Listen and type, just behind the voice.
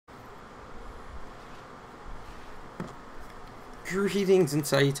Greetings and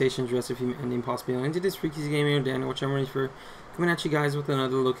salutations, rest of humanity and possibly beyond. Today is Freaky's Gaming or Daniel, which I'm ready for, coming at you guys with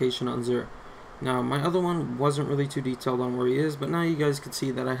another location on Xur. Now, my other one wasn't really too detailed on where he is, but now you guys can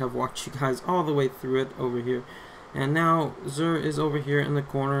see that I have walked you guys all the way through it over here. And now, Xur is over here in the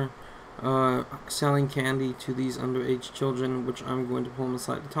corner, selling candy to these underage children, which I'm going to pull him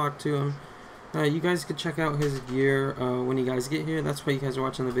aside to talk to him. You guys can check out his gear when you guys get here. That's why you guys are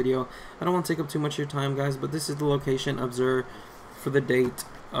watching the video. I don't want to take up too much of your time, guys, but this is the location of Xur for the date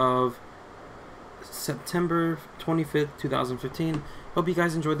of September 25th, 2015. Hope you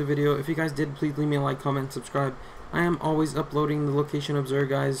guys enjoyed the video. If you guys did, please leave me a like, comment, subscribe. I am always uploading the location of Xur,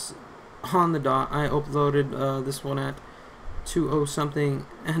 guys, on the dot. I uploaded this one at 2:00 something,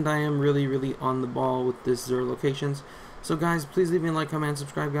 and I am really on the ball with this Xur locations. So guys, please leave me a like, comment,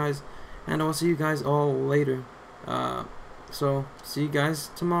 subscribe, guys, and I'll see you guys all later. So see you guys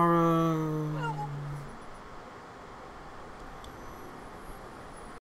tomorrow.